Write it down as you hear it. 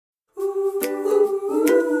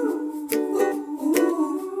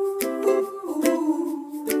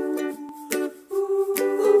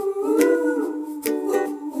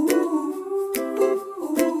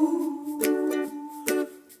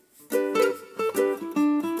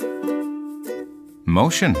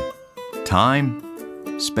Motion, time,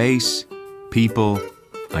 space, people,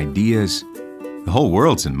 ideas. The whole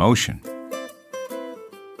world's in motion.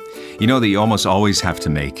 You know that you almost always have to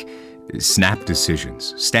make snap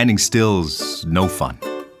decisions. Standing still's no fun.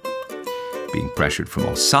 Being pressured from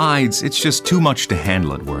all sides, it's just too much to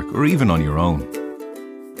handle at work or even on your own.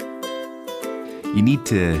 You need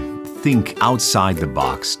to think outside the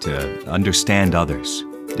box to understand others,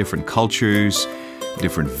 different cultures,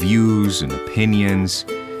 different views and opinions.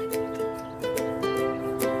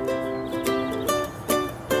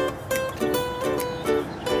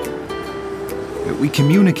 We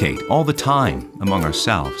communicate all the time among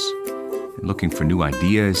ourselves. Looking for new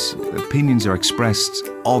ideas, opinions are expressed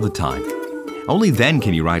all the time. Only then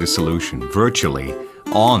can you write a solution virtually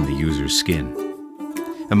on the user's skin.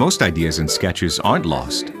 And most ideas and sketches aren't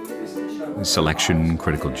lost. Selection,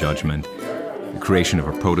 critical judgment, the creation of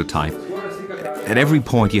a prototype. At every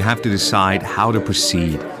point you have to decide how to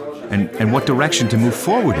proceed and what direction to move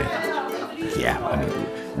forward in. Yeah, I mean,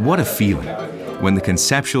 what a feeling when the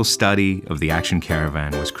conceptual study of the Action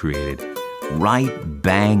Caravan was created, right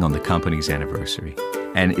bang on the company's anniversary.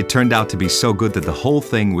 And it turned out to be so good that the whole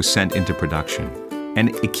thing was sent into production. And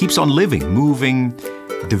it keeps on living, moving,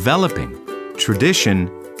 developing. Tradition,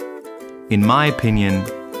 in my opinion,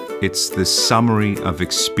 it's the summary of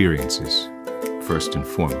experiences, first and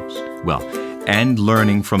foremost. Well, and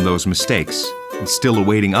learning from those mistakes and still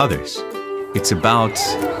awaiting others. It's about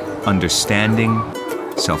understanding,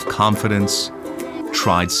 self-confidence,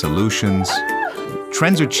 tried solutions.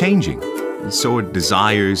 Trends are changing, and so are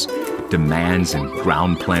desires, demands, and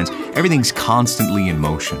ground plans. Everything's constantly in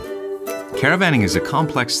motion. Caravanning is a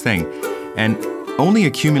complex thing, and only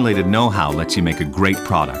accumulated know-how lets you make a great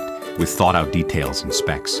product with thought-out details and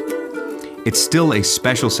specs. It's still a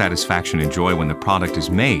special satisfaction and joy when the product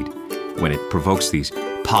is made, when it provokes these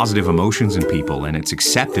positive emotions in people and it's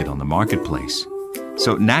accepted on the marketplace.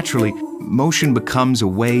 So naturally, motion becomes a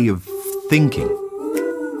way of thinking.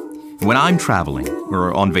 When I'm traveling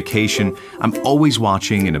or on vacation, I'm always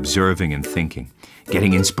watching and observing and thinking,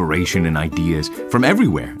 getting inspiration and ideas from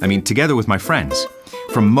everywhere. I mean, together with my friends.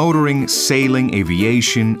 From motoring, sailing,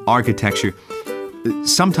 aviation, architecture.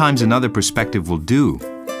 Sometimes another perspective will do,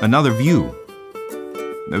 another view.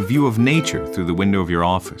 A view of nature through the window of your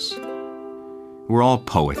office. We're all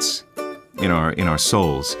poets in our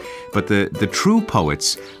souls, but the true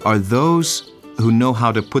poets are those who know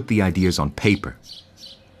how to put the ideas on paper.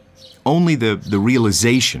 Only the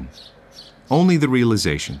realization,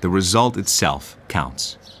 the result itself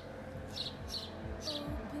counts.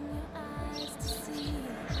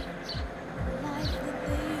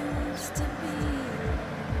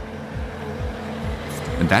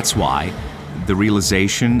 And that's why the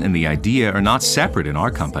realization and the idea are not separate in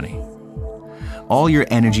our company. All your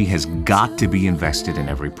energy has got to be invested in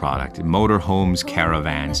every product. Motorhomes,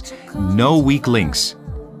 caravans, no weak links.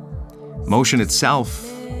 Motion itself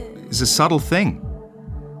is a subtle thing.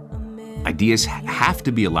 Ideas have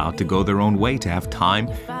to be allowed to go their own way, to have time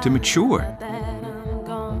to mature.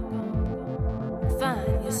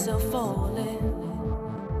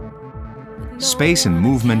 Space and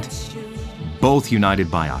movement, both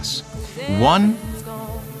united by us. One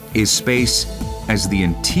is space as the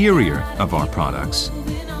interior of our products.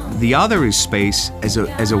 The other is space as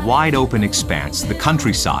a wide open expanse, the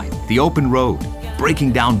countryside, the open road,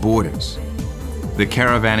 breaking down borders. The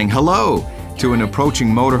caravanning hello to an approaching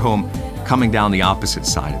motorhome coming down the opposite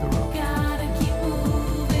side of the road.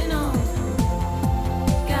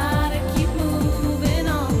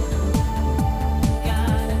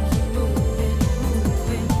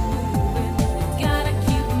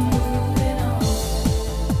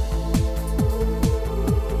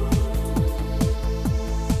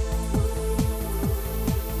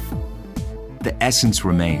 The essence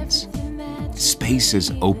remains. Space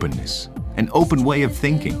is openness, an open way of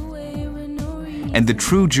thinking. And the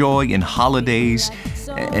true joy in holidays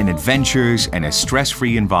and adventures and a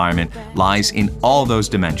stress-free environment lies in all those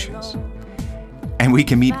dimensions. And we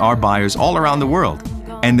can meet our buyers all around the world,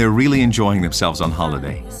 and they're really enjoying themselves on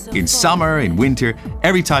holiday. In summer, in winter,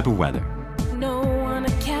 every type of weather.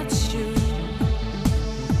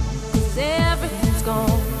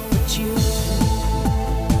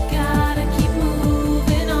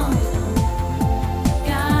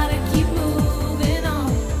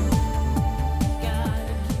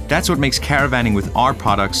 That's what makes caravanning with our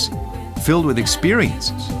products filled with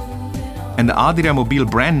experiences. And the Adria Mobil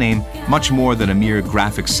brand name much more than a mere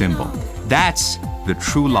graphic symbol. That's the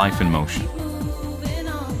true life in motion.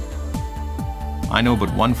 I know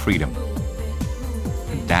but one freedom,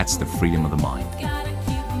 and that's the freedom of the mind.